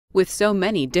With so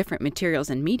many different materials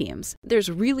and mediums, there's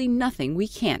really nothing we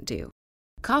can't do.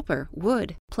 Copper,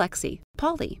 wood, plexi,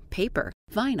 poly, paper,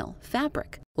 vinyl,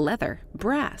 fabric, leather,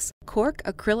 brass, cork,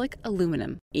 acrylic,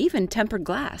 aluminum, even tempered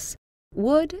glass.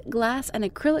 Wood, glass, and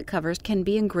acrylic covers can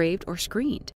be engraved or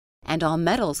screened, and all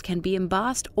metals can be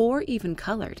embossed or even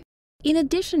colored. In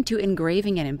addition to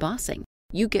engraving and embossing,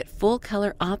 you get full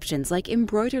color options like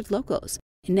embroidered logos,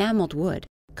 enameled wood,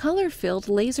 color-filled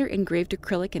laser-engraved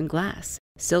acrylic and glass,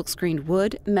 silk-screened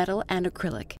wood, metal, and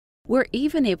acrylic. We're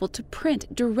even able to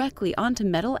print directly onto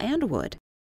metal and wood.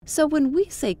 So when we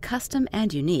say custom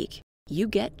and unique, you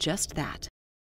get just that.